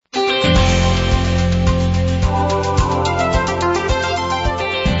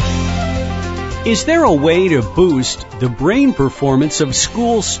Is there a way to boost the brain performance of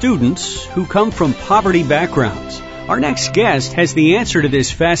school students who come from poverty backgrounds? Our next guest has the answer to this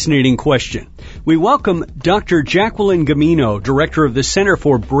fascinating question. We welcome Dr. Jacqueline Gamino, Director of the Center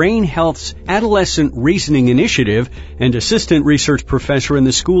for Brain Health's Adolescent Reasoning Initiative and Assistant Research Professor in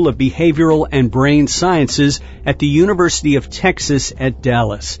the School of Behavioral and Brain Sciences at the University of Texas at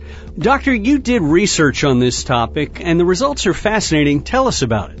Dallas. Doctor, you did research on this topic, and the results are fascinating. Tell us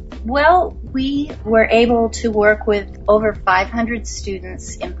about it. Well, we were able to work with over 500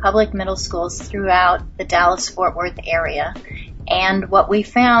 students in public middle schools throughout the Dallas-Fort Worth area. And what we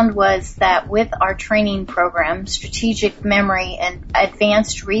found was that with our training program, strategic memory and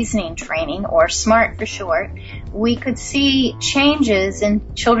advanced reasoning training, or SMART for short, we could see changes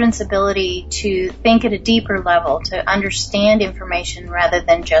in children's ability to think at a deeper level, to understand information rather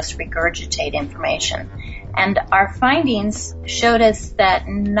than just regurgitate information. And our findings showed us that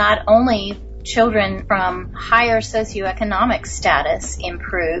not only children from higher socioeconomic status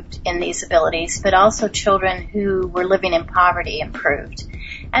improved in these abilities, but also children who were living in poverty improved.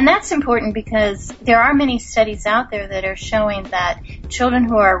 And that's important because there are many studies out there that are showing that children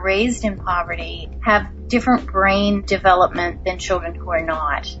who are raised in poverty have different brain development than children who are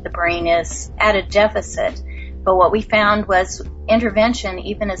not. The brain is at a deficit. But what we found was intervention,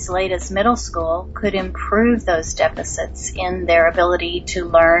 even as late as middle school, could improve those deficits in their ability to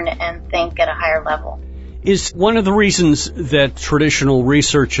learn and think at a higher level. Is one of the reasons that traditional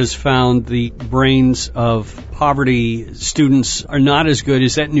research has found the brains of poverty students are not as good,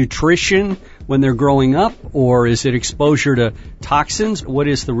 is that nutrition when they're growing up, or is it exposure to toxins? What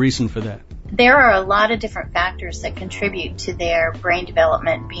is the reason for that? There are a lot of different factors that contribute to their brain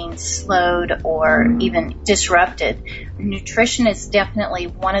development being slowed or even disrupted. Nutrition is definitely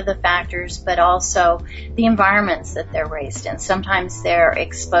one of the factors, but also the environments that they're raised in. Sometimes they're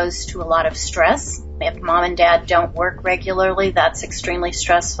exposed to a lot of stress. If mom and dad don't work regularly, that's extremely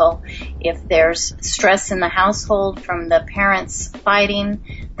stressful. If there's stress in the household from the parents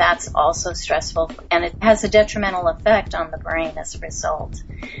fighting, that's also stressful, and it has a detrimental effect on the brain as a result.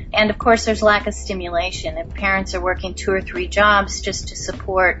 And of course, there's lack of stimulation. If parents are working 2 or 3 jobs just to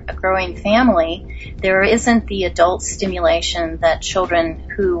support a growing family, there isn't the adult stimulation that children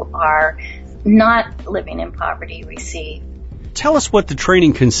who are not living in poverty receive. Tell us what the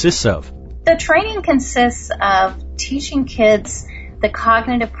training consists of. The training consists of teaching kids the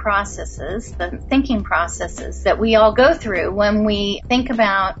cognitive processes, the thinking processes that we all go through when we think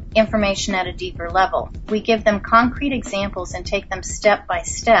about information at a deeper level. We give them concrete examples and take them step by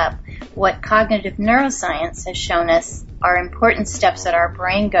step. What cognitive neuroscience has shown us are important steps that our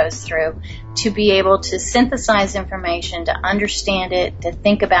brain goes through to be able to synthesize information, to understand it, to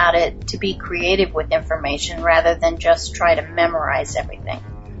think about it, to be creative with information rather than just try to memorize everything.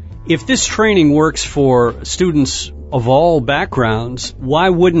 If this training works for students of all backgrounds, why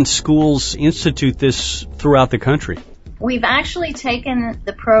wouldn't schools institute this throughout the country? We've actually taken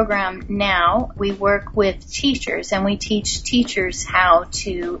the program now. We work with teachers, and we teach teachers how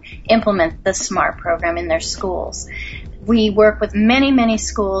to implement the SMART program in their schools. We work with many, many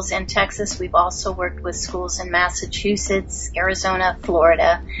schools in Texas. We've also worked with schools in Massachusetts, Arizona,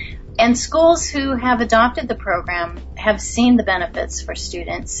 Florida. And schools who have adopted the program have seen the benefits for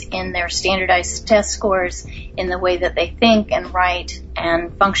students in their standardized test scores, in the way that they think and write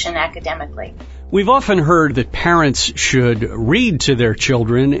and function academically. We've often heard that parents should read to their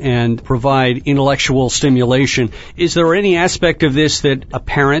children and provide intellectual stimulation. Is there any aspect of this that a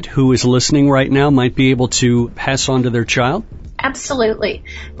parent who is listening right now might be able to pass on to their child? Absolutely.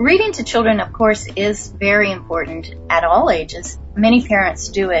 Reading to children, of course, is very important at all ages. Many parents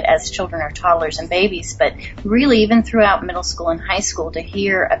do it as children are toddlers and babies, but really even throughout middle school and high school, to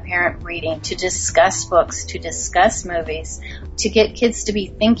hear a parent reading, to discuss books, to discuss movies, to get kids to be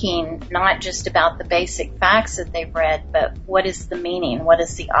thinking not just about the basic facts that they've read, but what is the meaning? What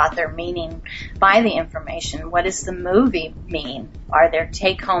is the author meaning by the information? What does the movie mean? Are there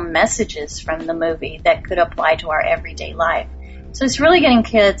take-home messages from the movie that could apply to our everyday life? So it's really getting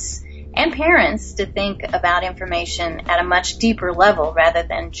kids and parents to think about information at a much deeper level rather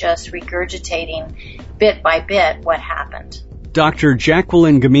than just regurgitating bit by bit what happened. Dr.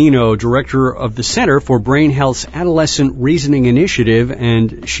 Jacqueline Gamino, Director of the Center for Brain Health's Adolescent Reasoning Initiative,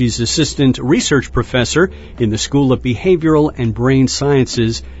 and she's Assistant Research Professor in the School of Behavioral and Brain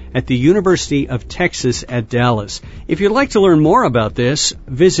Sciences at the University of Texas at Dallas. If you'd like to learn more about this,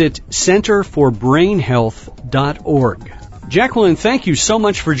 visit centerforbrainhealth.org. Jacqueline, thank you so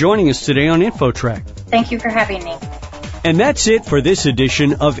much for joining us today on InfoTrack. Thank you for having me. And that's it for this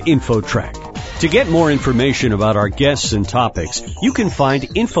edition of InfoTrack. To get more information about our guests and topics, you can find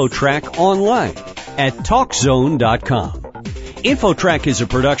InfoTrack online at TalkZone.com. InfoTrack is a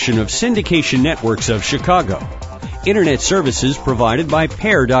production of Syndication Networks of Chicago. Internet services provided by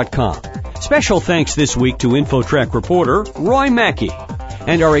Pair.com. Special thanks this week to InfoTrack reporter Roy Mackey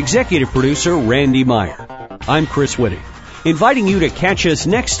and our executive producer Randy Meyer. I'm Chris Whitting, inviting you to catch us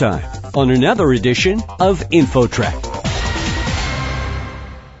next time on another edition of InfoTrack.